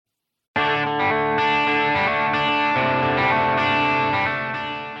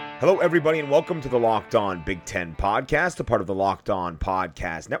Hello, everybody, and welcome to the Locked On Big Ten podcast, a part of the Locked On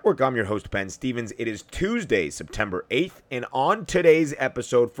Podcast Network. I'm your host, Ben Stevens. It is Tuesday, September 8th, and on today's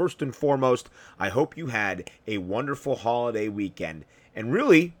episode, first and foremost, I hope you had a wonderful holiday weekend. And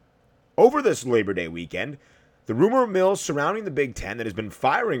really, over this Labor Day weekend, the rumor mill surrounding the Big Ten that has been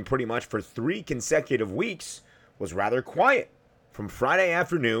firing pretty much for 3 consecutive weeks was rather quiet from Friday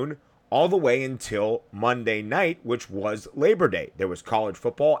afternoon all the way until Monday night, which was Labor Day. There was college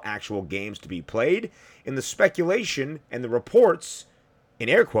football, actual games to be played, and the speculation and the reports, in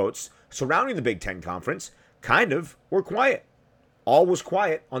air quotes, surrounding the Big Ten Conference kind of were quiet. All was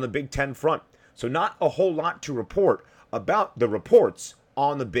quiet on the Big Ten front. So not a whole lot to report about the reports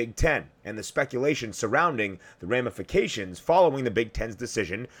on the Big Ten and the speculation surrounding the ramifications following the Big Ten's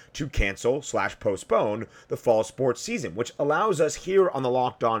decision to cancel/postpone the fall sports season, which allows us here on the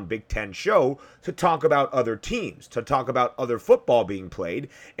Locked On Big Ten show to talk about other teams, to talk about other football being played,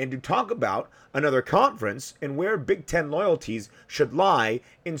 and to talk about another conference and where Big Ten loyalties should lie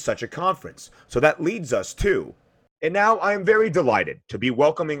in such a conference. So that leads us to... And now I am very delighted to be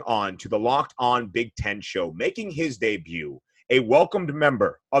welcoming on to the Locked On Big Ten show, making his debut, a welcomed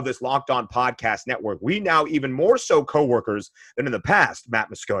member of this Locked On Podcast Network. We now even more so co-workers than in the past, Matt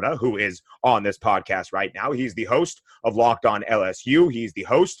Moscona, who is on this podcast right now. He's the host of Locked On LSU. He's the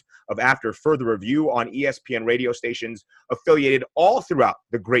host of After Further Review on ESPN radio stations affiliated all throughout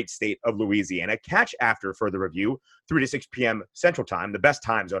the great state of Louisiana. Catch After Further Review 3 to 6 p.m. Central Time, the best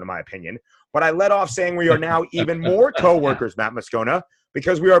time zone in my opinion. But I led off saying we are now even more co-workers, Matt Moscona,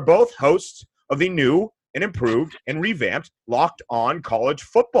 because we are both hosts of the new and improved and revamped Locked On College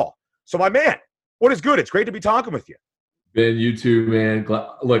Football. So, my man, what is good? It's great to be talking with you. Ben, you too, man.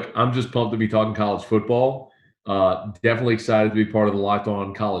 Look, I'm just pumped to be talking college football. Definitely excited to be part of the Locked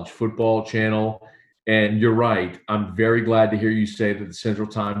On College Football channel. And you're right. I'm very glad to hear you say that the Central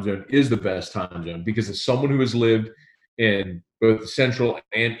Time Zone is the best time zone, because as someone who has lived in both the Central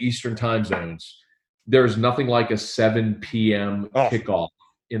and Eastern time zones, there's nothing like a 7 p.m. kickoff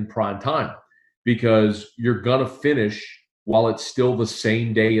in prime time, because you're going to finish while it's still the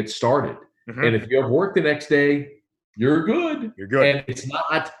same day it started. Mm-hmm. And if you have work the next day, you're good. You're good. And it's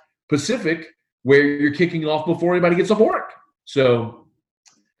not Pacific where you're kicking off before anybody gets off work. So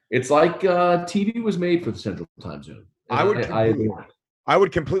it's like TV was made for the Central Time Zone. I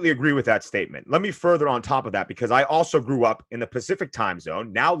would completely agree with that statement. Let me further on top of that, because I also grew up in the Pacific Time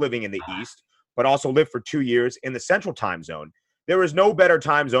Zone, now living in the East, but also lived for 2 years in the Central Time Zone. There is no better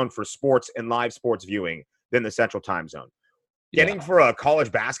time zone for sports and live sports viewing than the Central Time Zone. Getting for a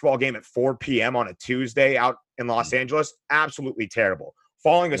college basketball game at 4 p.m. on a Tuesday out in Los Angeles, absolutely terrible.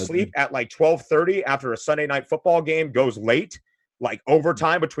 Falling asleep at like 12:30 after a Sunday night football game goes late, like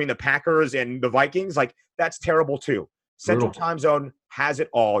overtime between the Packers and the Vikings, like that's terrible too. Central Time Zone has it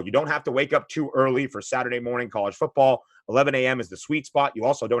all. You don't have to wake up too early for Saturday morning college football. 11 a.m. is the sweet spot. You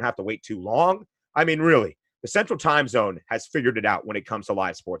also don't have to wait too long. I mean, really. The Central Time Zone has figured it out when it comes to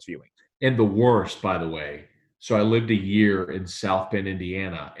live sports viewing. And the worst, by the way, so I lived a year in South Bend,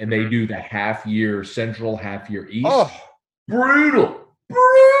 Indiana, and they do the half-year Central, half-year East. Oh, brutal.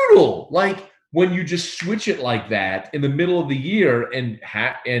 Like when you just switch it like that in the middle of the year, and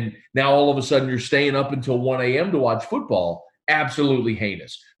now all of a sudden you're staying up until 1 a.m. to watch football, absolutely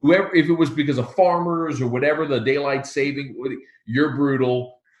heinous. Whoever, if it was because of farmers or whatever, the daylight saving, you're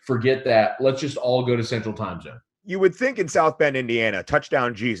brutal. Forget that. Let's just all go to Central Time Zone. You would think in South Bend, Indiana,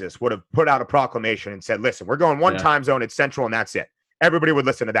 Touchdown Jesus would have put out a proclamation and said, listen, we're going one time zone at Central and that's it. Everybody would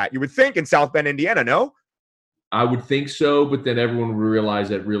listen to that. You would think in South Bend, Indiana, no? I would think so, but then everyone would realize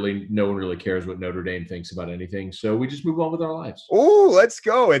that really no one really cares what Notre Dame thinks about anything. So we just move on with our lives. Oh, let's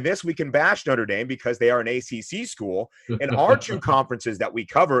go. And this we can bash Notre Dame because they are an ACC school. And our two conferences that we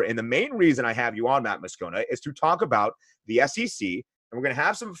cover, and the main reason I have you on, Matt Moscona, is to talk about the SEC. And we're going to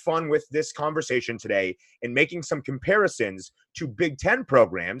have some fun with this conversation today and making some comparisons to Big Ten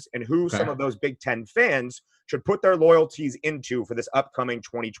programs and who some of those Big Ten fans should put their loyalties into for this upcoming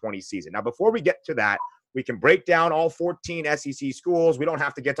 2020 season. Now, before we get to that, we can break down all 14 SEC schools. We don't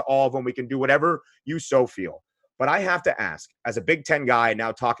have to get to all of them. We can do whatever you so feel. But I have to ask, as a Big Ten guy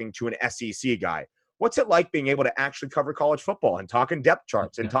now talking to an SEC guy, what's it like being able to actually cover college football and talking depth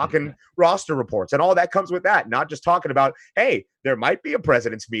charts and talking roster reports and all that comes with that? Not just talking about, hey, there might be a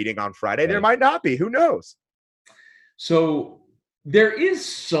president's meeting on Friday. There might not be. Who knows? So there is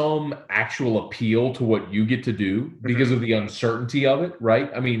some actual appeal to what you get to do because of the uncertainty of it, right?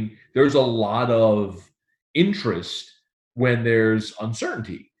 I mean, there's a lot of interest when there's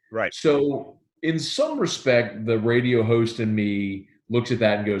uncertainty. Right. So in some respect, the radio host in me looks at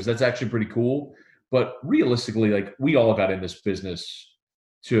that and goes, that's actually pretty cool. But realistically, like, we all got in this business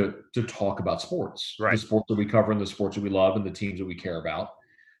to talk about sports, Right. the sports that we cover and the sports that we love and the teams that we care about.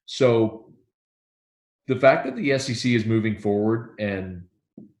 So the fact that the SEC is moving forward and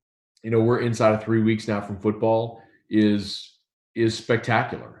we're inside of 3 weeks now from football is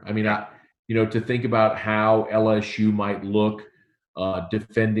spectacular. I mean, to think about how LSU might look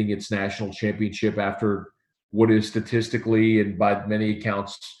defending its national championship after what is statistically and by many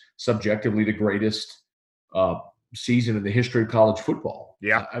accounts subjectively the greatest season in the history of college football.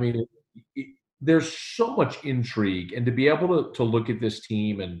 Yeah. I mean, there's so much intrigue, and to be able to look at this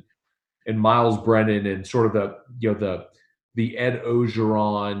team and Miles Brennan and sort of the Ed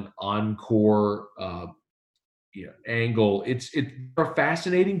Ogeron encore angle. It's a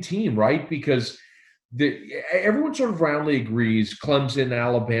fascinating team, right? Because everyone sort of roundly agrees Clemson,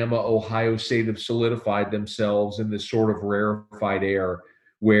 Alabama, Ohio State have solidified themselves in this sort of rarefied air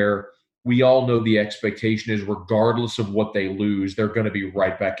where we all know the expectation is regardless of what they lose, they're going to be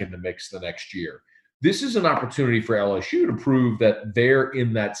right back in the mix the next year. This is an opportunity for LSU to prove that they're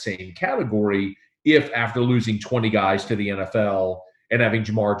in that same category if after losing 20 guys to the NFL and having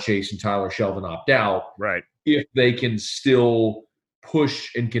Jamar Chase and Tyler Shelvin opt out, right, if they can still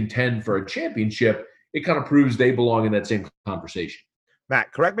push and contend for a championship, it kind of proves they belong in that same conversation.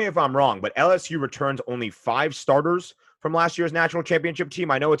 Matt, correct me if I'm wrong, but LSU returns only 5 starters from last year's national championship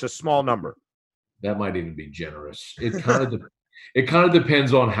team. I know it's a small number. That might even be generous. It kind of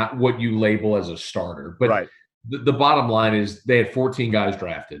depends on what you label as a starter. But right. the bottom line is they had 14 guys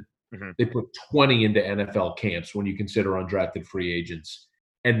drafted. Mm-hmm. They put 20 into NFL camps when you consider undrafted free agents.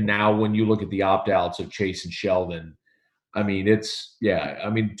 And now when you look at the opt-outs of Chase and Shelvin, I mean,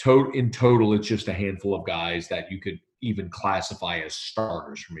 in total, it's just a handful of guys that you could even classify as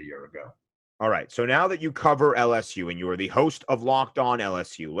starters from a year ago. All right. So now that you cover LSU and you are the host of Locked On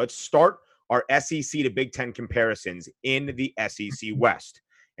LSU, let's start our SEC to Big Ten comparisons in the SEC West.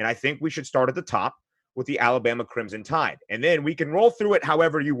 And I think we should start at the top with the Alabama Crimson Tide. And then we can roll through it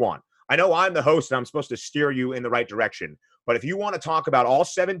however you want. I know I'm the host and I'm supposed to steer you in the right direction. But if you want to talk about all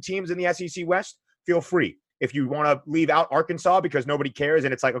 7 teams in the SEC West, feel free. If you want to leave out Arkansas because nobody cares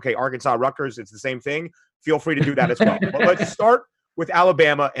and it's like, okay, Arkansas, Rutgers, it's the same thing, feel free to do that as well. But let's start with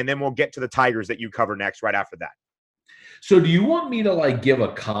Alabama, and then we'll get to the Tigers that you cover next right after that. So do you want me to give a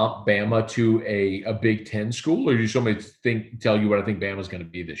comp Bama to a Big Ten school, or do you just want me to tell you what I think Bama's going to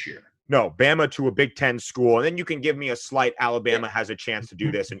be this year? No, Bama to a Big Ten school, and then you can give me a slight Alabama has a chance to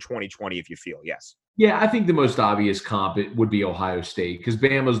do this in 2020 if you feel, yes. Yeah, I think the most obvious comp would be Ohio State because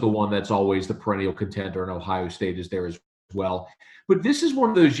Bama's the one that's always the perennial contender, and Ohio State is there as well. But this is one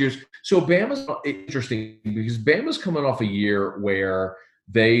of those years. So Bama's interesting because Bama's coming off a year where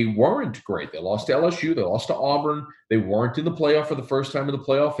they weren't great. They lost to LSU. They lost to Auburn. They weren't in the playoff for the first time in the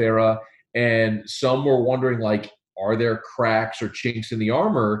playoff era. And some were wondering, are there cracks or chinks in the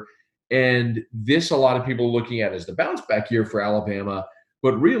armor? And this, a lot of people are looking at as the bounce back year for Alabama.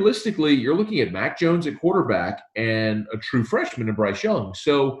 But realistically, you're looking at Mac Jones at quarterback and a true freshman in Bryce Young.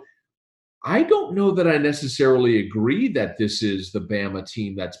 So I don't know that I necessarily agree that this is the Bama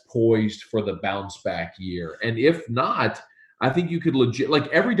team that's poised for the bounce back year. And if not, I think you could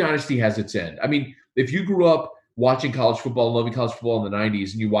every dynasty has its end. I mean, if you grew up watching college football and loving college football in the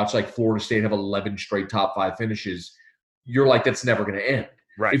 90s and you watch Florida State have 11 straight top 5 finishes, you're that's never going to end.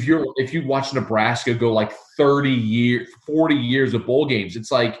 Right. If you watch Nebraska go 40 years of bowl games,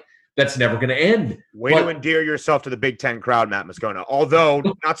 it's that's never going to end. Way to endear yourself to the Big Ten crowd, Matt Moscona. Although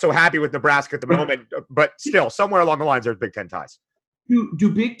not so happy with Nebraska at the moment, but still, somewhere along the lines, there's Big Ten ties.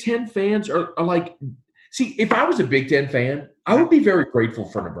 Do Big Ten fans are see, if I was a Big Ten fan, I would be very grateful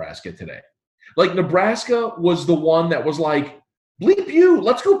for Nebraska today. Nebraska was the one that was bleep you,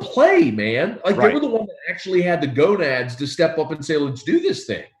 let's go play, man. Right. They were the one that actually had the gonads to step up and say, let's do this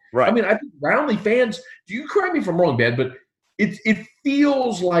thing. Right. I mean, I think Roundly fans, do you correct me if I'm wrong, Ben, but it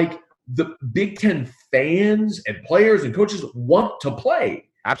feels like the Big Ten fans and players and coaches want to play.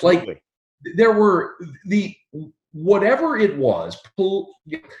 Absolutely. There were whatever it was,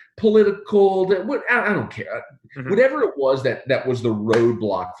 political, I don't care. Mm-hmm. Whatever it was that was the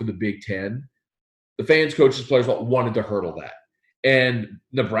roadblock for the Big Ten, the fans, coaches, players wanted to hurdle that. And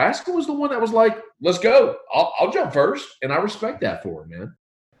Nebraska was the one that was let's go. I'll jump first. And I respect that for him, man.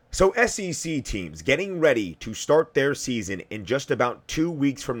 So SEC teams getting ready to start their season in just about 2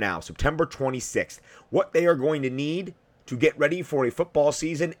 weeks from now, September 26th. What they are going to need to get ready for a football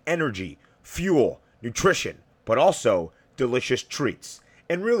season: energy, fuel, nutrition, but also delicious treats.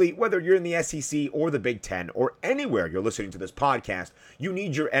 And really, whether you're in the SEC or the Big Ten or anywhere you're listening to this podcast, you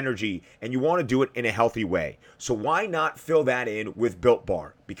need your energy and you want to do it in a healthy way. So why not fill that in with Built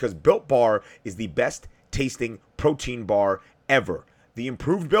Bar? Because Built Bar is the best tasting protein bar ever. The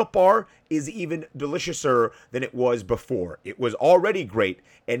improved Built Bar is even deliciouser than it was before. It was already great,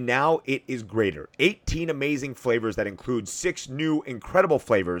 and now it is greater. 18 amazing flavors that include 6 new incredible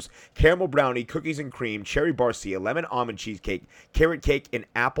flavors: caramel brownie, cookies and cream, cherry barcia, lemon almond cheesecake, carrot cake, and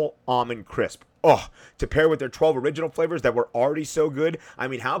apple almond crisp. Oh, to pair with their 12 original flavors that were already so good. I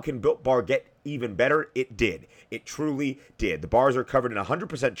mean, how can Built Bar get even better? It did. It truly did. The bars are covered in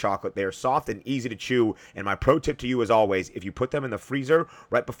 100% chocolate. They are soft and easy to chew. And my pro tip to you, as always, if you put them in the freezer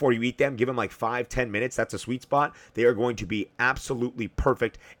right before you eat them, give them like 5-10 minutes. That's a sweet spot. They are going to be absolutely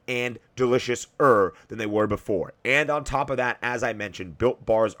perfect and delicious-er than they were before. And on top of that, as I mentioned, Built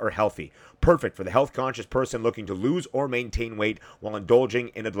Bars are healthy. Perfect for the health-conscious person looking to lose or maintain weight while indulging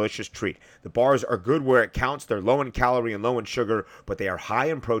in a delicious treat. The bars are good where it counts. They're low in calorie and low in sugar, but they are high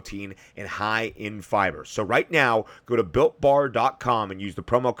in protein and high in fiber. So right now, go to BuiltBar.com and use the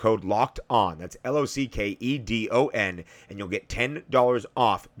promo code LOCKEDON. That's LOCKEDON, and you'll get $10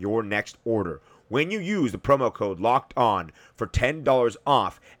 off your next order when you use the promo code LOCKEDON for $10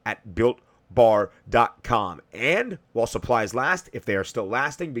 off at BuiltBar.com. And while supplies last, if they are still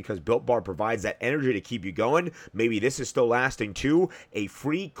lasting, because Built Bar provides that energy to keep you going, maybe this is still lasting too, a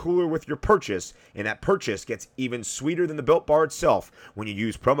free cooler with your purchase, and that purchase gets even sweeter than the Built Bar itself when you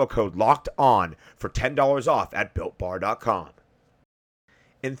use promo code LOCKED ON for $10 off at BuiltBar.com.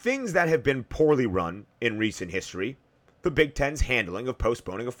 And things that have been poorly run in recent history: the Big Ten's handling of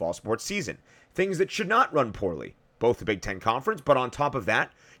postponing a fall sports season. Things that should not run poorly: both the Big Ten Conference, but on top of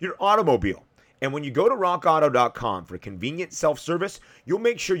that, your automobile. And when you go to rockauto.com for convenient self-service, you'll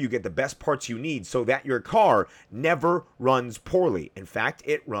make sure you get the best parts you need so that your car never runs poorly. In fact,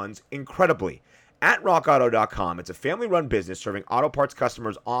 it runs incredibly. At rockauto.com, it's a family-run business serving auto parts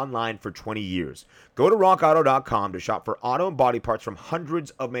customers online for 20 years. Go to rockauto.com to shop for auto and body parts from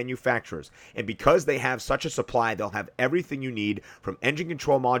hundreds of manufacturers. And because they have such a supply, they'll have everything you need, from engine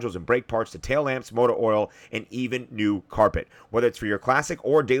control modules and brake parts to tail lamps, motor oil, and even new carpet. Whether it's for your classic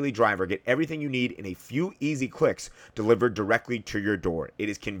or daily driver, get everything you need in a few easy clicks delivered directly to your door. It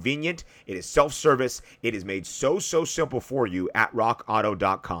is convenient. It is self-service. It is made so simple for you at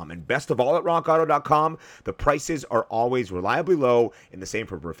rockauto.com. And best of all, at rockauto.com, the prices are always reliably low, and the same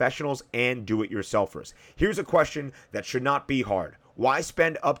for professionals and do-it-yourselfers. Here's a question that should not be hard: why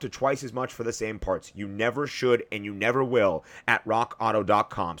spend up to twice as much for the same parts? You never should, and you never will, at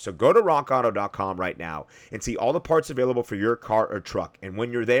rockauto.com. So go to rockauto.com right now and see all the parts available for your car or truck. And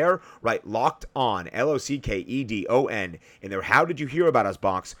when you're there, write Locked On, LOCKEDON, in their How Did You Hear About Us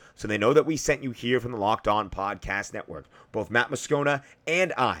box, so they know that we sent you here from the Locked On Podcast Network. Both Matt Moscona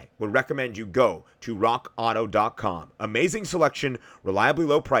and I would recommend you go to rockauto.com. Amazing selection, reliably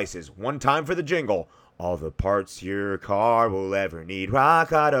low prices. One time for the jingle: all the parts your car will ever need.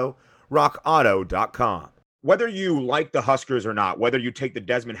 Rock Auto, rockauto.com. Whether you like the Huskers or not, whether you take the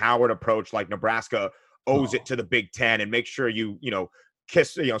Desmond Howard approach like Nebraska owes it to the Big Ten and make sure you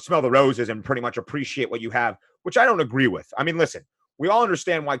kiss, smell the roses and pretty much appreciate what you have, which I don't agree with. I mean, listen, we all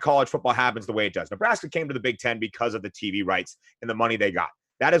understand why college football happens the way it does. Nebraska came to the Big Ten because of the TV rights and the money they got.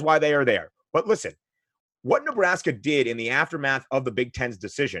 That is why they are there. But listen, what Nebraska did in the aftermath of the Big Ten's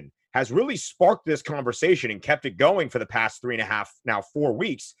decision has really sparked this conversation and kept it going for the past 3.5, now 4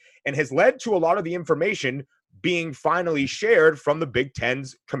 weeks, and has led to a lot of the information being finally shared from the Big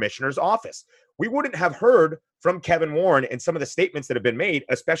Ten's commissioner's office. We wouldn't have heard from Kevin Warren and some of the statements that have been made,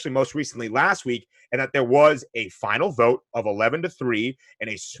 especially most recently last week, and that there was a final vote of 11-3 and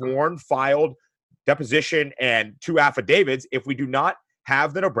a sworn filed deposition and 2 affidavits, if we do not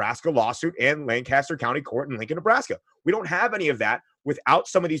have the Nebraska lawsuit in Lancaster County Court in Lincoln, Nebraska. We don't have any of that without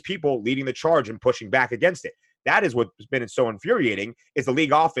some of these people leading the charge and pushing back against it. That is what's been so infuriating, is the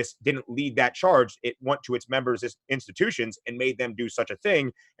league office didn't lead that charge. It went to its members' institutions and made them do such a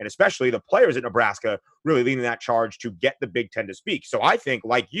thing, and especially the players at Nebraska really leading that charge to get the Big Ten to speak. So I think,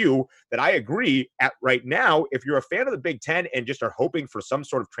 like you, that I agree at right now, if you're a fan of the Big Ten and just are hoping for some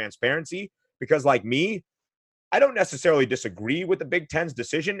sort of transparency, because like me, I don't necessarily disagree with the Big Ten's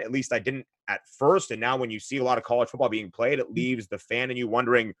decision. At least I didn't at first. And now when you see a lot of college football being played, it leaves the fan in you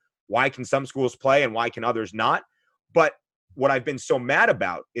wondering, why can some schools play and why can others not? But what I've been so mad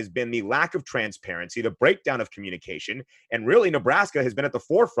about has been the lack of transparency, the breakdown of communication, and really Nebraska has been at the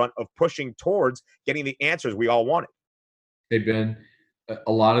forefront of pushing towards getting the answers we all wanted. Hey, Ben,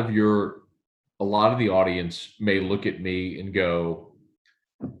 a lot of the audience may look at me and go,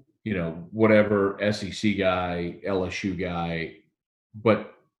 whatever, SEC guy, LSU guy.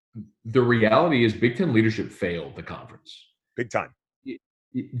 But the reality is Big Ten leadership failed the conference. Big time.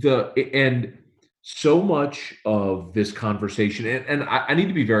 And so much of this conversation, and I need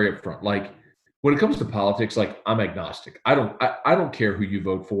to be very upfront, like, when it comes to politics, like I'm agnostic. I don't care who you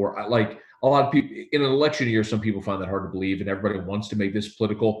vote for. Like a lot of people in an election year, some people find that hard to believe, and everybody wants to make this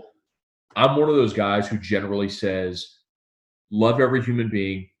political. I'm one of those guys who generally says, love every human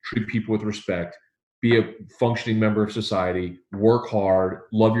being, treat people with respect, be a functioning member of society, work hard,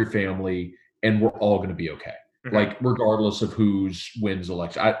 love your family, and we're all going to be okay. Mhm. Like regardless of who's wins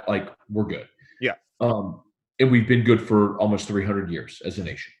election, we're good. Yeah. And we've been good for almost 300 years as a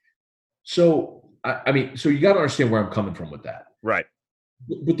nation. So I mean, so you got to understand where I'm coming from with that. Right.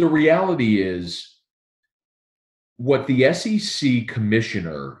 But the reality is, what the SEC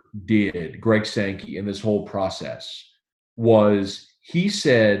commissioner did, Greg Sankey, in this whole process was he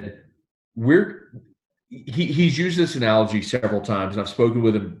said, he's used this analogy several times, and I've spoken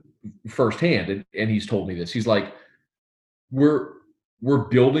with him firsthand, and he's told me this. He's like, we're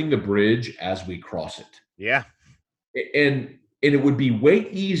building the bridge as we cross it. Yeah. And it would be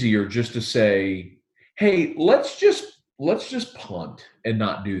way easier just to say, hey, let's just punt and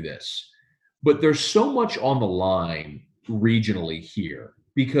not do this. But there's so much on the line regionally here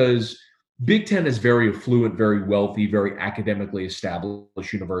because Big Ten is very affluent, very wealthy, very academically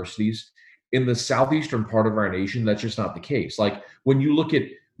established universities. In the southeastern part of our nation, that's just not the case. Like when you look at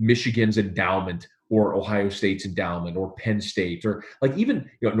Michigan's endowment or Ohio State's endowment or Penn State or like even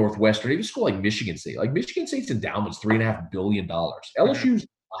Northwestern, even a school like Michigan State. Like Michigan State's endowment's $3.5 billion. LSU's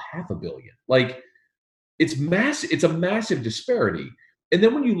 $500 million. Like it's massive. It's a massive disparity. And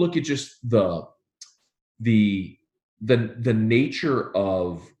then when you look at just the nature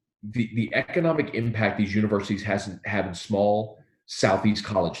of the economic impact these universities have in small Southeast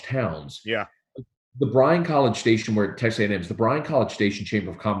college towns. Yeah. The Bryan College Station, where Texas A&M is, the Bryan College Station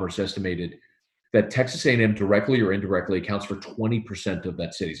Chamber of Commerce estimated that Texas A&M directly or indirectly accounts for 20% of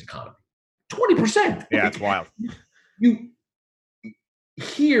that city's economy. 20%. Yeah, it's wild.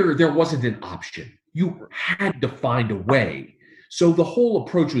 Here, there wasn't an option. You had to find a way. So the whole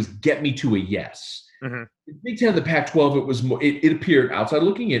approach was get me to a yes. Mm-hmm. The Big Ten and the Pac-12, it was more, it appeared outside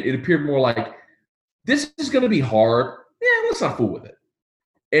looking in, it appeared more like this is going to be hard. Yeah, let's not fool with it.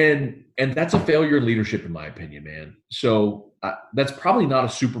 And that's a failure in leadership, in my opinion, man. So that's probably not a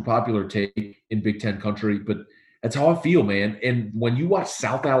super popular take in Big Ten country, but that's how I feel, man. And when you watch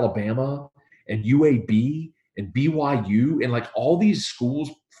South Alabama and UAB and BYU and like all these schools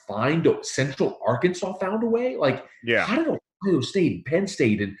Central Arkansas found a way, like how did Ohio State and Penn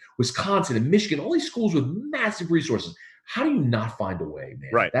State and Wisconsin and Michigan, all these schools with massive resources, how do you not find a way, man?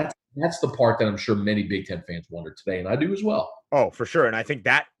 Right. That's the part that I'm sure many Big Ten fans wonder today, and I do as well. Oh, for sure. And I think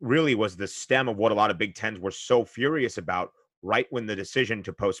that really was the stem of what a lot of Big Tens were so furious about right when the decision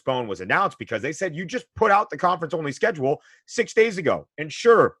to postpone was announced, because they said you just put out the conference-only schedule 6 days ago. And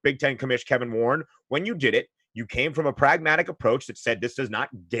sure, Big Ten Commissioner Kevin Warren, when you did it, you came from a pragmatic approach that said this does not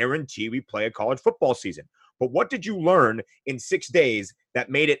guarantee we play a college football season. But what did you learn in 6 days that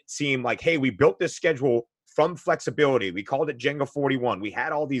made it seem like, hey, we built this schedule from flexibility? We called it Jenga 41. We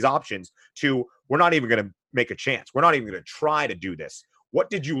had all these options to we're not even going to make a chance. We're not even going to try to do this. What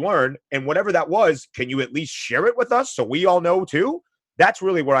did you learn? And whatever that was, can you at least share it with us so we all know too? That's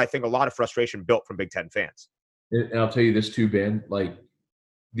really where I think a lot of frustration built from Big Ten fans. And I'll tell you this too, Ben, like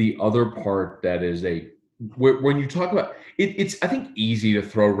the other part that is when you talk about it's I think easy to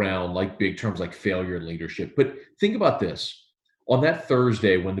throw around like big terms like failure in leadership. But think about this. On that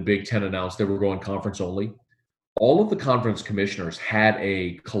Thursday when the Big Ten announced they were going conference only, all of the conference commissioners had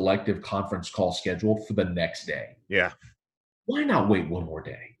a collective conference call scheduled for the next day. Yeah. Why not wait one more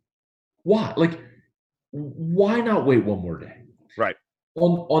day? Why? Like, why not wait one more day? Right.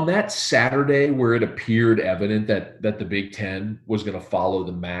 On that Saturday where it appeared evident that the Big Ten was going to follow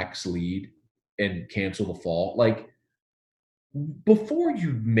the MAC's lead and cancel the fall, like before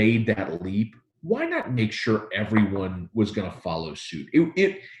you made that leap, why not make sure everyone was going to follow suit?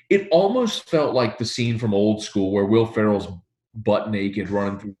 It almost felt like the scene from Old School where Will Ferrell's butt naked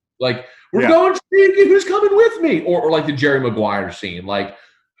running through, like, we're going sneaky, who's coming with me? Or like the Jerry Maguire scene, like,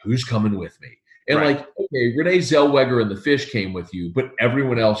 who's coming with me? And like, okay, Renee Zellweger and the Fish came with you, but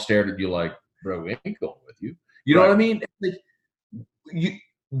everyone else stared at you like, bro, we ain't going with you. You know what I mean? Like,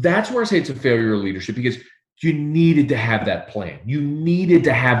 that's where I say it's a failure of leadership, because you needed to have that plan. You needed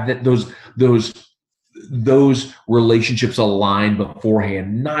to have those relationships aligned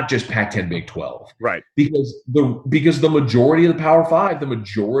beforehand, not just Pac-10, Big 12. Right. Because the majority of the Power Five, the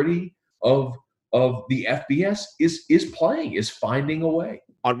majority of the FBS is finding a way.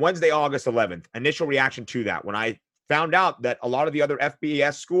 On Wednesday, August 11th, initial reaction to that, when I found out that a lot of the other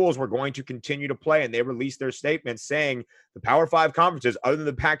FBS schools were going to continue to play, and they released their statements saying the Power Five conferences, other than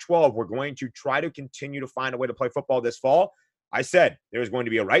the Pac-12, were going to try to continue to find a way to play football this fall. I said there is going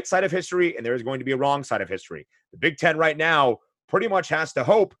to be a right side of history and there is going to be a wrong side of history. The Big Ten right now pretty much has to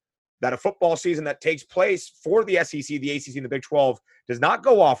hope that a football season that takes place for the SEC, the ACC, and the Big 12 does not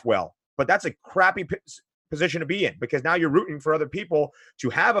go off well. But that's a crappy position to be in, because now you're rooting for other people to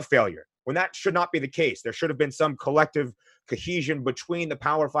have a failure when that should not be the case. There should have been some collective cohesion between the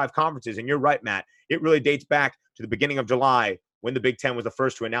Power 5 conferences. And you're right, Matt. It really dates back to the beginning of July when the Big Ten was the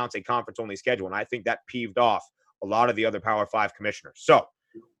first to announce a conference-only schedule. And I think that peeved off a lot of the other Power 5 commissioners. So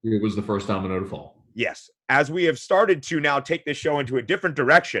it was the first domino to fall. Yes. As we have started to now take this show into a different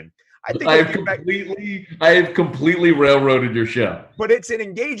direction, I have completely railroaded your show. But it's an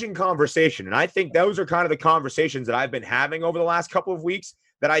engaging conversation. And I think those are kind of the conversations that I've been having over the last couple of weeks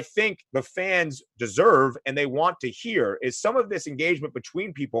that I think the fans deserve and they want to hear, is some of this engagement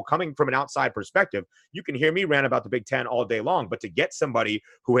between people coming from an outside perspective. You can hear me rant about the Big Ten all day long, but to get somebody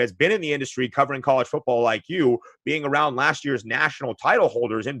who has been in the industry covering college football like you, being around last year's national title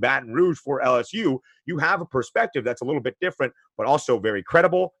holders in Baton Rouge for LSU, you have a perspective that's a little bit different, but also very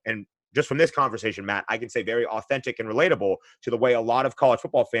credible. And just from this conversation, Matt, I can say very authentic and relatable to the way a lot of college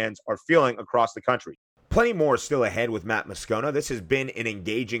football fans are feeling across the country. Plenty more still ahead with Matt Moscona. This has been an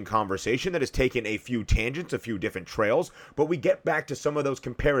engaging conversation that has taken a few tangents, a few different trails, but we get back to some of those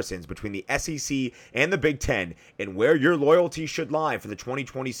comparisons between the SEC and the Big Ten and where your loyalty should lie for the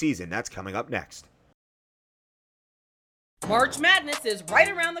 2020 season. That's coming up next. March Madness is right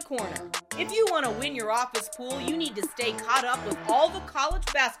around the corner. If you want to win your office pool, you need to stay caught up with all the college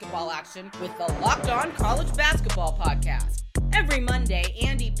basketball action with the Locked On College Basketball Podcast. Every Monday,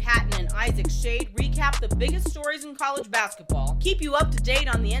 Andy Patton and Isaac Shade recap the biggest stories in college basketball, keep you up to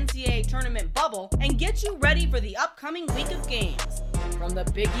date on the NCAA tournament bubble, and get you ready for the upcoming week of games. From the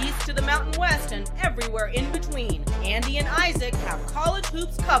Big East to the Mountain West and everywhere in between, Andy and Isaac have college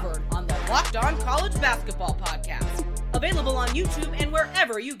hoops covered on the Locked On College Basketball Podcast. Available on YouTube and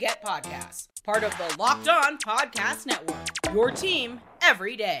wherever you get podcasts. Part of the Locked On Podcast Network. Your team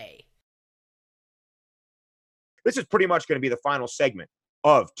every day. This is pretty much going to be the final segment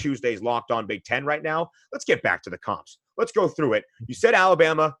of Tuesday's Locked On Big Ten right now. Let's get back to the comps. Let's go through it. You said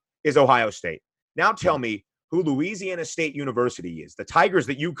Alabama is Ohio State. Now tell me who Louisiana State University is. The Tigers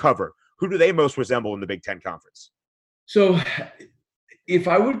that you cover, who do they most resemble in the Big Ten Conference? So if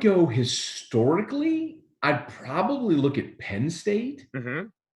I would go historically, I'd probably look at Penn State. Mm-hmm.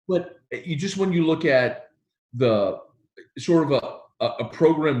 But when you look at the sort of a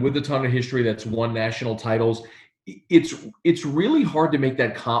program with a ton of history that's won national titles, it's really hard to make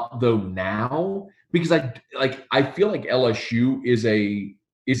that comp though now, because I feel like LSU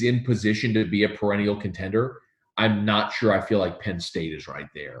is in position to be a perennial contender. I'm not sure I feel like Penn State is right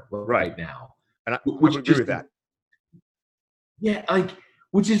there right now. And I would agree with that. Yeah,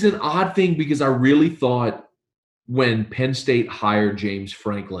 which is an odd thing, because I really thought when Penn State hired James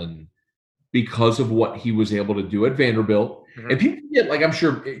Franklin, because of what he was able to do at Vanderbilt, and people forget, I'm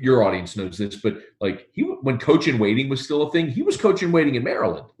sure your audience knows this, but when coach in waiting was still a thing, he was coach in waiting in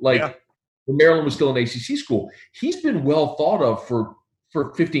Maryland. When Maryland was still an ACC school, he's been well thought of for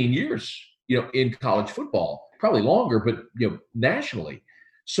 15 years, in college football, probably longer, but nationally.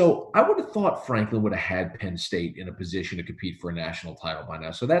 So I would have thought Franklin would have had Penn State in a position to compete for a national title by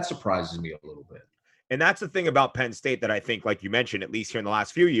now. So that surprises me a little bit. And that's the thing about Penn State that I think, like you mentioned, at least here in the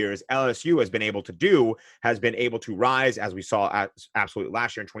last few years, LSU has been able to rise, as we saw absolutely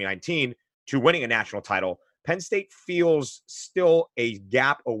last year in 2019, to winning a national title. Penn State feels still a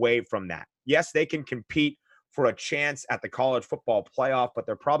gap away from that. Yes, they can compete for a chance at the college football playoff, but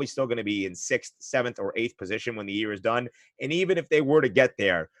they're probably still going to be in 6th, 7th, or 8th position when the year is done. And even if they were to get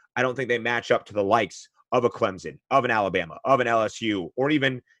there, I don't think they match up to the likes of a Clemson, of an Alabama, of an LSU, or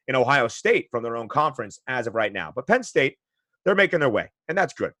even an Ohio State from their own conference as of right now. But Penn State, they're making their way, and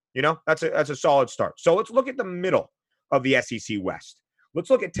that's good. That's a solid start. So let's look at the middle of the SEC West. Let's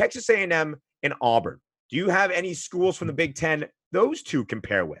look at Texas A&M and Auburn. Do you have any schools from the Big Ten those two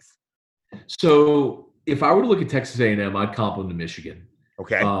compare with? So if I were to look at Texas A&M, I'd comp them to Michigan.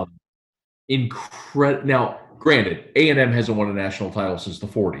 Okay. Now, granted, A&M hasn't won a national title since the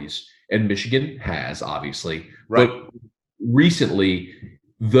 40s, and Michigan has, obviously. Right. But recently,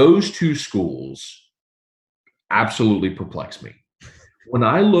 those two schools absolutely perplex me. When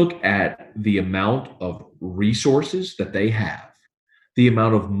I look at the amount of resources that they have, the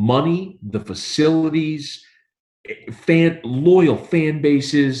amount of money, the facilities, loyal fan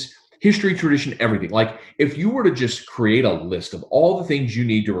bases, history, tradition, everything. If you were to just create a list of all the things you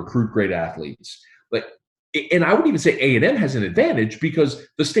need to recruit great athletes, and I would even say A&M has an advantage because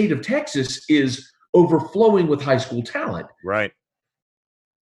the state of Texas is overflowing with high school talent. Right.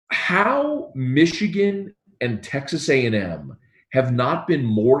 How Michigan and Texas A&M have not been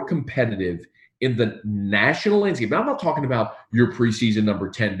more competitive in the national landscape. Now, I'm not talking about your preseason number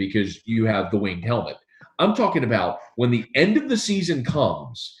 10 because you have the winged helmet. I'm talking about when the end of the season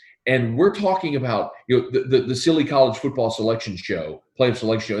comes and we're talking about the silly college football selection show, playoff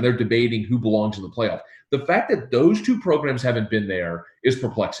selection show, and they're debating who belongs in the playoff. The fact that those two programs haven't been there is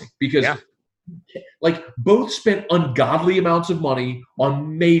perplexing because both spent ungodly amounts of money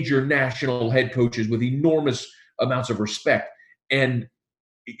on major national head coaches with enormous amounts of respect and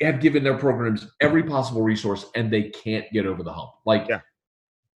have given their programs every possible resource, and they can't get over the hump.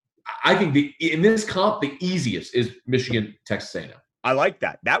 I think in this comp, the easiest is Michigan, Texas A&M. I like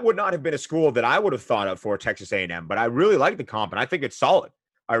that. That would not have been a school that I would have thought of for Texas A&M, but I really like the comp, and I think it's solid.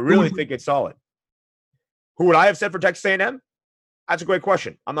 I really think it's solid. Who would I have said for Texas A&M? That's a great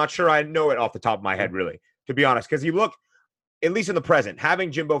question. I'm not sure I know it off the top of my head, really, to be honest, because you look, at least in the present,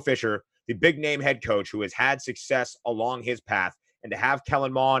 having Jimbo Fisher, the big-name head coach who has had success along his path, and to have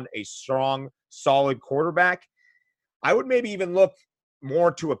Kellen Mond, a strong, solid quarterback, I would maybe even look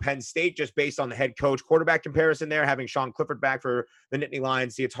more to a Penn State just based on the head coach quarterback comparison there, having Sean Clifford back for the Nittany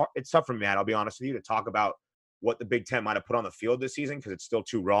Lions. See, it's tough for me, Matt, I'll be honest with you, to talk about what the Big Ten might have put on the field this season because it's still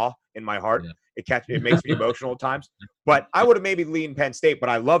too raw in my heart. Yeah. It makes me emotional at times. But I would have maybe leaned Penn State, but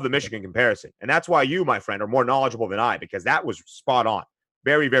I love the Michigan comparison. And that's why you, my friend, are more knowledgeable than I, because that was spot on.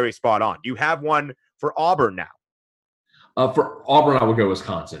 Very, very spot on. Do you have one for Auburn now? For Auburn, I would go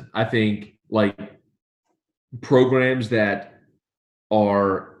Wisconsin. I think programs that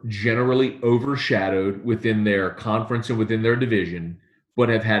are generally overshadowed within their conference and within their division, but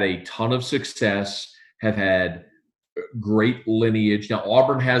have had a ton of success, have had great lineage. Now,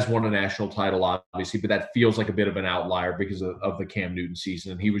 Auburn has won a national title, obviously, but that feels like a bit of an outlier because of the Cam Newton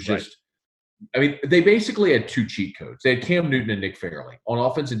season. And he was just – I mean, they basically had two cheat codes. They had Cam Newton and Nick Fairley. On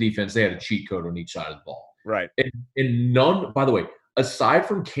offense and defense, they had a cheat code on each side of the ball. Right. And none – by the way, aside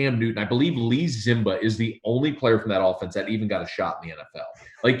from Cam Newton, I believe Lee Zimba is the only player from that offense that even got a shot in the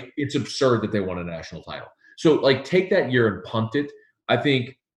NFL. It's absurd that they won a national title. So, take that year and punt it. I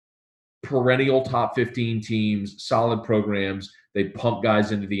think perennial top 15 teams, solid programs. They pump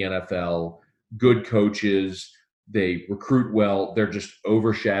guys into the NFL, good coaches. They recruit well. They're just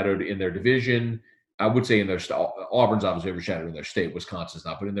overshadowed in their division. I would say in their Auburn's obviously overshadowed in their state. Wisconsin's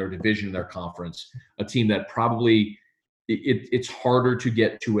not, but in their division, in their conference, a team that probably it's harder to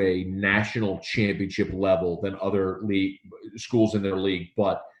get to a national championship level than other league schools in their league,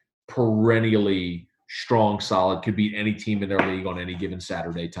 but perennially strong, solid, could beat any team in their league on any given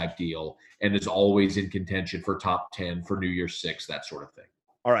Saturday type deal, and is always in contention for top 10 for New Year's 6, that sort of thing.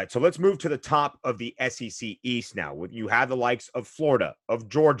 All right, so let's move to the top of the SEC East now. You have the likes of Florida, of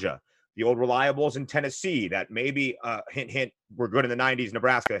Georgia, the old reliables in Tennessee that maybe, hint, hint, were good in the 90s,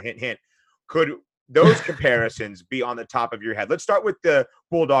 Nebraska, hint, hint. Could those comparisons be on the top of your head? Let's start with the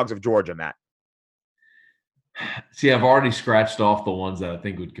Bulldogs of Georgia, Matt. See, I've already scratched off the ones that I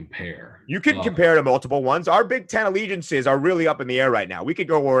think would compare. You can compare to multiple ones. Our Big Ten allegiances are really up in the air right now. We could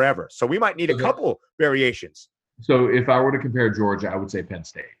go wherever. So we might need a couple variations. So if I were to compare Georgia, I would say Penn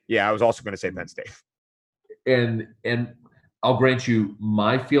State. Yeah, I was also going to say Penn State. And I'll grant you,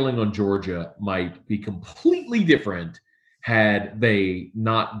 my feeling on Georgia might be completely different had they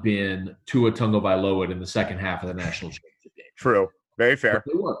not been Tua Tagovailoa in the second half of the national championship game. True. Very fair.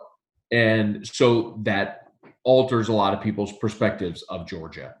 And so that alters a lot of people's perspectives of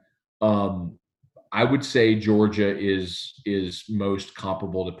Georgia. I would say Georgia is most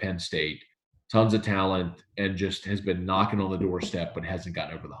comparable to Penn State. Tons of talent and just has been knocking on the doorstep, but hasn't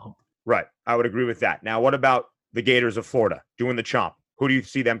gotten over the hump. Right. I would agree with that. Now, what about the Gators of Florida doing the chomp? Who do you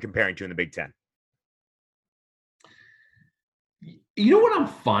see them comparing to in the Big Ten? You know what I'm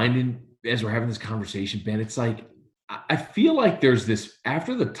finding as we're having this conversation, Ben? It's like, I feel like there's this,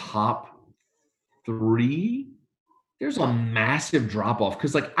 after the top 3, there's a massive drop-off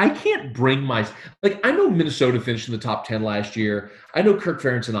because, I can't bring I know Minnesota finished in the top 10 last year. I know Kirk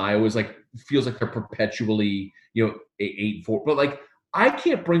Ferentz in Iowa feels like they're perpetually, 8-4. But, I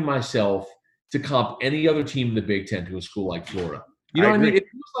can't bring myself to comp any other team in the Big Ten to a school like Florida. You know what I mean? It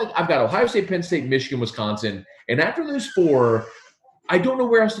feels like I've got Ohio State, Penn State, Michigan, Wisconsin, and after those 4, I don't know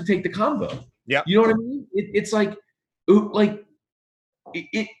where else to take the combo. Yeah. You know what I mean? It's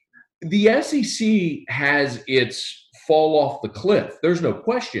the SEC has its fall off the cliff. There's no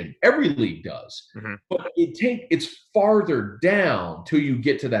question. Every league does. Mm-hmm. But it's farther down till you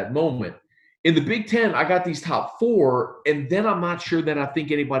get to that moment. In the Big Ten, I got these top 4, and then I'm not sure that I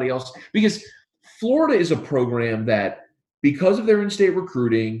think anybody else – because Florida is a program that, because of their in-state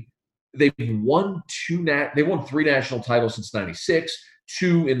recruiting, they've won 3 national titles since '96,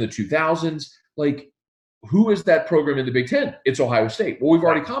 2 in the 2000s. who is that program in the Big Ten? It's Ohio State. Well, we've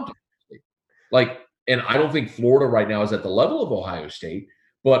already comped Ohio State. Like, and I don't think Florida right now is at the level of Ohio State,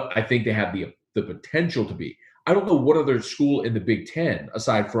 but I think they have the potential to be. I don't know what other school in the Big Ten,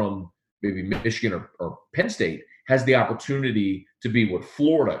 aside from maybe Michigan or Penn State, has the opportunity to be what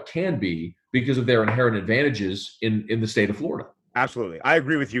Florida can be because of their inherent advantages in the state of Florida. Absolutely. I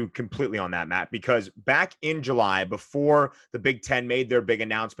agree with you completely on that, Matt, because back in July, before the Big Ten made their big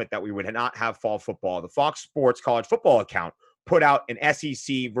announcement that we would not have fall football, the Fox Sports college football account put out an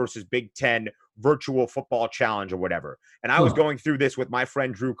SEC versus Big Ten virtual football challenge or whatever. And I was going through this with my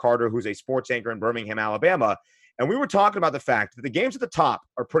friend Drew Carter, who's a sports anchor in Birmingham, Alabama. And we were talking about the fact that the games at the top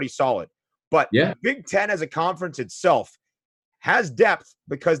are pretty solid. But Big Ten as a conference itself has depth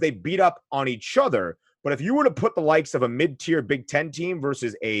because they beat up on each other. But if you were to put the likes of a mid-tier Big Ten team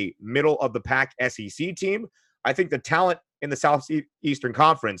versus a middle-of-the-pack SEC team, I think the talent in the Southeastern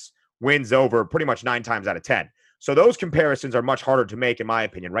Conference wins over pretty much 9 times out of 10. So those comparisons are much harder to make, in my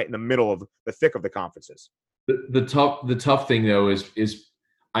opinion, right in the middle of the thick of the conferences. The tough thing, though, is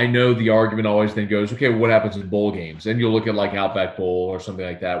I know the argument always then goes, okay, what happens in bowl games? And you'll look at like Outback Bowl or something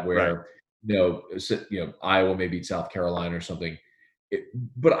like that where, Iowa may beat South Carolina or something.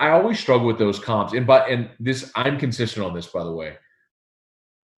 But I always struggle with those comps. And this, I'm consistent on this, by the way.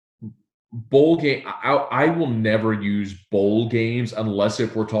 Bowl game, I will never use bowl games unless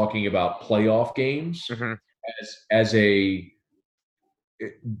if we're talking about playoff games as a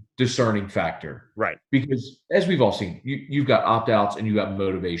discerning factor. Right. Because as we've all seen, you've got opt-outs and you got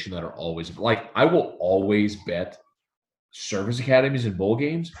motivation that are always like, I will always bet service academies and bowl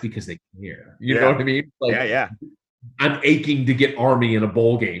games because they care. You know what I mean? Like, I'm aching to get Army in a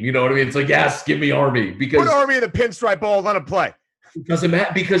bowl game. You know what I mean? It's like, yes, give me Army. Because put Army in the Pinstripe Bowl, let them play.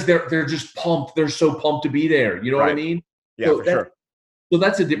 Because they're just pumped. They're so pumped to be there. You know what I mean? Yeah, so for sure. So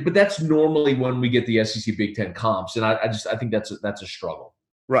but that's normally when we get the SEC Big Ten comps, and I think that's a struggle.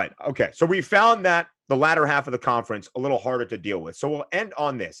 Right. Okay. So we found that the latter half of the conference a little harder to deal with. So we'll end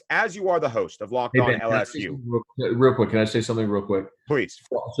on this. As you are the host of Locked On LSU, real quick, can I say something real quick? Please.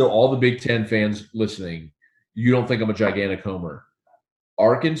 So all the Big Ten fans listening, you don't think I'm a gigantic homer.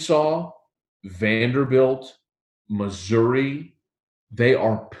 Arkansas, Vanderbilt, Missouri, they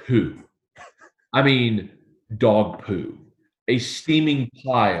are poo. I mean, dog poo. A steaming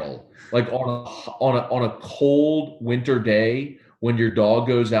pile, like on a cold winter day when your dog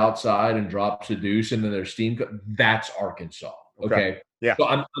goes outside and drops a deuce and then there's steam. That's Arkansas. Okay. Yeah.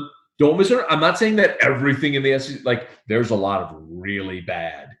 So don't misunderstand. I'm not saying that everything in the SEC, like there's a lot of really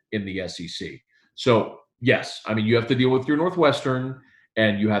bad in the SEC. So yes, I mean, you have to deal with your Northwestern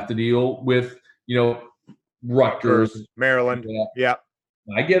and you have to deal with, Rutgers, Maryland. Yeah.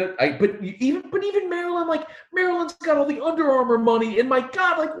 I get it. But even Maryland, like Maryland's got all the Under Armour money, and my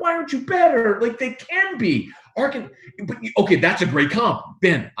God, like why aren't you better? Like they can be. Okay, that's a great comp.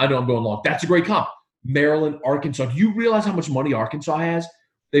 Ben, I know I'm going long. That's a great comp. Maryland, Arkansas. Do you realize how much money Arkansas has?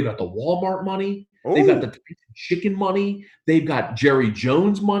 They've got the Walmart money. Ooh. They've got the chicken money. They've got Jerry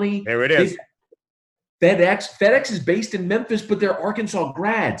Jones money. There it is. FedEx is based in Memphis, but they're Arkansas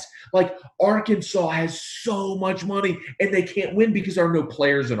grads. Like Arkansas has so much money, and they can't win because there are no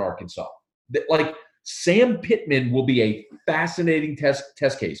players in Arkansas. Like Sam Pittman will be a fascinating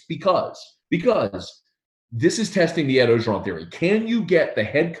test case because this is testing the Ed Orgeron theory. Can you get the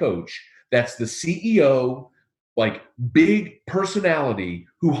head coach that's the CEO, like big personality,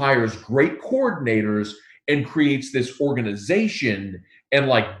 who hires great coordinators and creates this organization and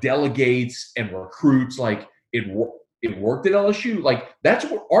like delegates and recruits? Like it worked at LSU. Like that's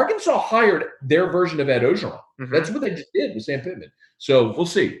what Arkansas hired their version of Ed Orgeron. That's what they just did with Sam Pittman. So we'll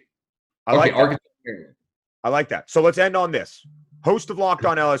see. I like that. So let's end on this. Host of Locked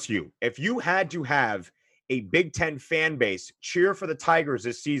On LSU. If you had to have a Big Ten fan base cheer for the Tigers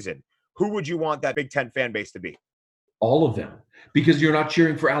this season, who would you want that Big Ten fan base to be? All of them, because you're not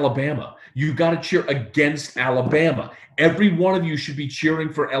cheering for Alabama. You got to cheer against Alabama. Every one of you should be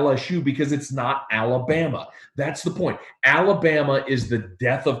cheering for LSU because it's not Alabama. That's the point. Alabama is the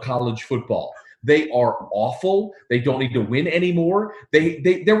death of college football. They are awful. They don't need to win anymore.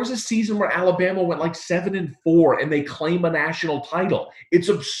 There was a season where Alabama went like 7-4 and they claim a national title. It's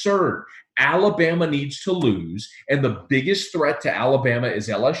absurd. Alabama needs to lose, and the biggest threat to Alabama is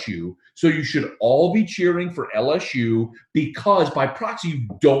LSU. So you should all be cheering for LSU because by proxy, you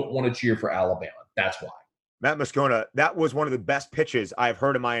don't want to cheer for Alabama. That's why. Matt Moscona, that was one of the best pitches I've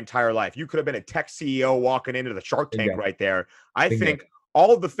heard in my entire life. You could have been a tech CEO walking into the Shark Tank right there. I think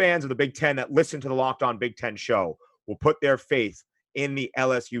all of the fans of the Big Ten that listen to the Locked On Big Ten show will put their faith in the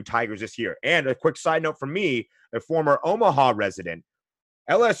LSU Tigers this year. And a quick side note from me, a former Omaha resident,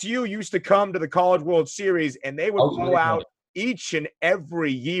 LSU used to come to the College World Series, and they would blow out each and every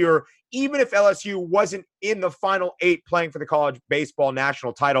year, even if LSU wasn't in the Final 8 playing for the college baseball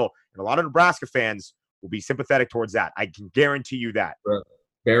national title. And a lot of Nebraska fans will be sympathetic towards that. I can guarantee you that.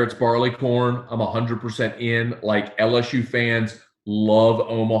 Barrett's Barleycorn, I'm 100% in. Like, LSU fans love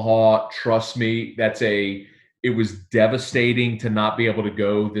Omaha. Trust me, it was devastating to not be able to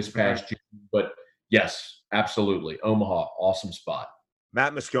go this past June. But yes, absolutely. Omaha, awesome spot.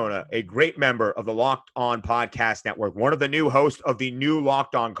 Matt Moscona, a great member of the Locked On Podcast Network, one of the new hosts of the new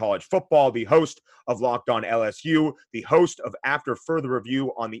Locked On College Football, the host of Locked On LSU, the host of After Further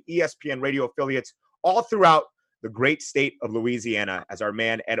Review on the ESPN radio affiliates all throughout the great state of Louisiana, as our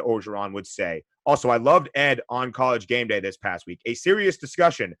man Ed Orgeron would say. Also, I loved Ed on College Game Day this past week. A serious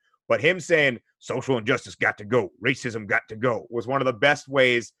discussion, but him saying social injustice got to go, racism got to go, was one of the best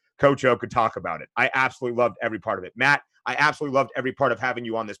ways Coach O could talk about it. I absolutely loved every part of it. Matt, I absolutely loved every part of having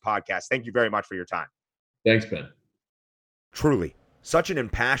you on this podcast. Thank you very much for your time. Thanks, Ben. Truly, such an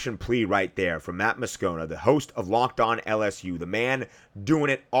impassioned plea right there from Matt Moscona, the host of Locked On LSU, the man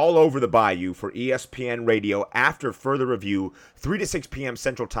doing it all over the bayou for ESPN Radio After Further Review, 3 to 6 p.m.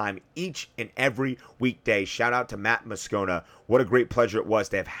 Central Time each and every weekday. Shout out to Matt Moscona. What a great pleasure it was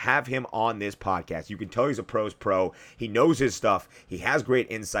to have him on this podcast. You can tell he's a pro's pro. He knows his stuff. He has great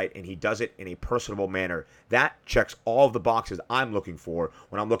insight, and he does it in a personable manner. That checks all of the boxes I'm looking for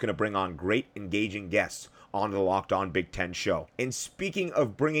when I'm looking to bring on great, engaging guests on the Locked On Big Ten show. And speaking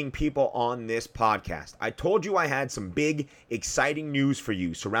of bringing people on this podcast, I told you I had some big, exciting news for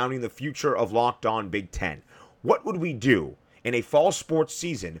you surrounding the future of Locked On Big Ten. What would we do in a fall sports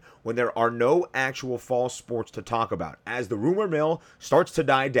season when there are no actual fall sports to talk about? As the rumor mill starts to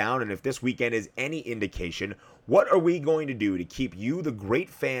die down, and if this weekend is any indication, what are we going to do to keep you, the great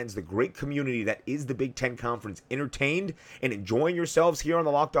fans, the great community that is the Big Ten Conference, entertained and enjoying yourselves here on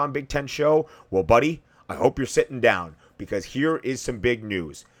the Locked On Big Ten show? Well, buddy, I hope you're sitting down, because here is some big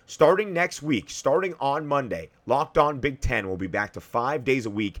news. Starting next week, starting on Monday, Locked On Big Ten will be back to 5 days a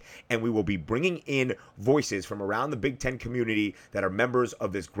week, and we will be bringing in voices from around the Big Ten community that are members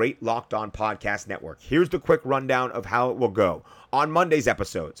of this great Locked On Podcast Network. Here's the quick rundown of how it will go. On Monday's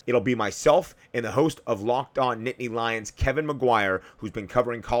episodes, it'll be myself and the host of Locked On Nittany Lions, Kevin McGuire, who's been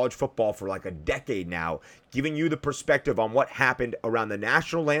covering college football for like a decade now, giving you the perspective on what happened around the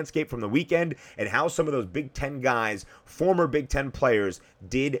national landscape from the weekend and how some of those Big Ten guys, former Big Ten players,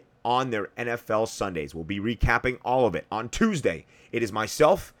 did on their NFL Sundays. We'll be recapping all of it. On Tuesday, it is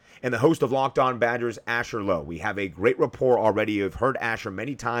myself and the host of Locked On Badgers, Asher Lowe. We have a great rapport already. You've heard Asher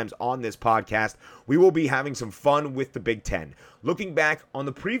many times on this podcast. We will be having some fun with the Big Ten, looking back on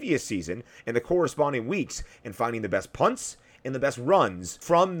the previous season and the corresponding weeks and finding the best punts and the best runs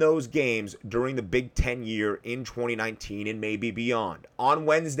from those games during the Big Ten year in 2019 and maybe beyond. On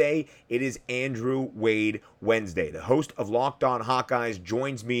Wednesday, it is Andrew Wade Wednesday. The host of Locked On Hawkeyes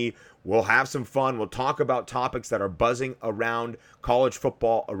joins me. We'll have some fun. We'll talk about topics that are buzzing around college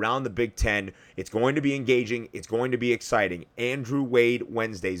football, around the Big Ten. It's going to be engaging. It's going to be exciting. Andrew Wade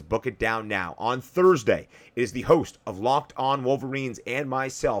Wednesdays. Book it down now. On Thursday, it is the host of Locked On Wolverines and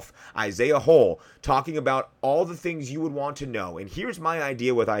myself, Isaiah Hole, talking about all the things you would want to know. And here's my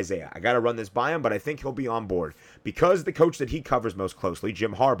idea with Isaiah. I got to run this by him, but I think he'll be on board. Because the coach that he covers most closely,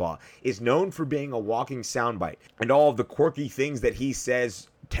 Jim Harbaugh, is known for being a walking soundbite, and all of the quirky things that he says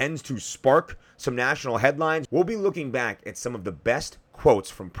tends to spark some national headlines. We'll be looking back at some of the best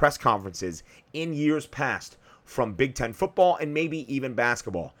quotes from press conferences in years past from Big Ten football and maybe even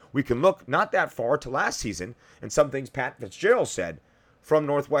basketball. We can look not that far to last season and some things Pat Fitzgerald said from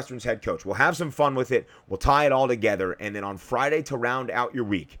Northwestern's head coach. We'll have some fun with it. We'll tie it all together. And then on Friday, to round out your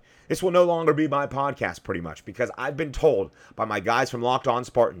week, this will no longer be my podcast pretty much, because I've been told by my guys from Locked On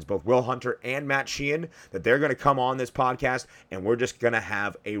Spartans, both Will Hunter and Matt Sheehan, that they're going to come on this podcast and we're just going to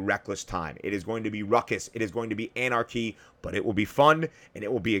have a reckless time. It is going to be ruckus. It is going to be anarchy, but it will be fun and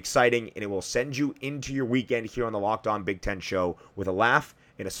it will be exciting, and it will send you into your weekend here on the Locked On Big Ten show with a laugh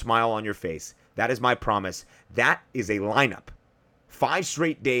and a smile on your face. That is my promise. That is a lineup. 5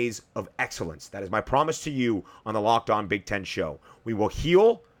 straight days of excellence. That is my promise to you on the Locked On Big Ten show. We will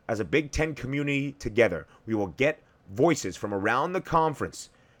heal as a Big Ten community together. We will get voices from around the conference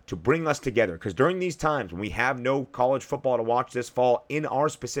to bring us together, because during these times when we have no college football to watch this fall in our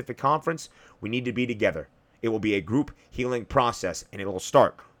specific conference, we need to be together. It will be a group healing process, and it will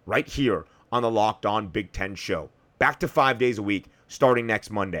start right here on the Locked On Big Ten show. Back to 5 days a week starting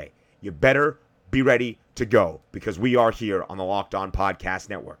next Monday. You better be ready to go, because we are here on the Locked On Podcast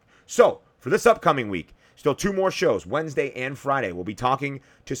Network. So, for this upcoming week, still 2 more shows, Wednesday and Friday. We'll be talking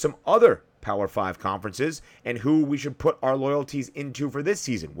to some other Power 5 conferences and who we should put our loyalties into for this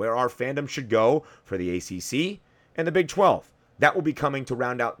season, where our fandom should go for the ACC and the Big 12. That will be coming to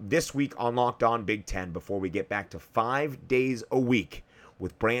round out this week on Locked On Big Ten before we get back to 5 days a week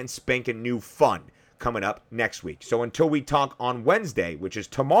with brand spanking new fun coming up next week. So until we talk on Wednesday, which is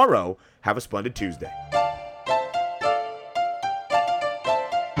tomorrow, have a splendid Tuesday.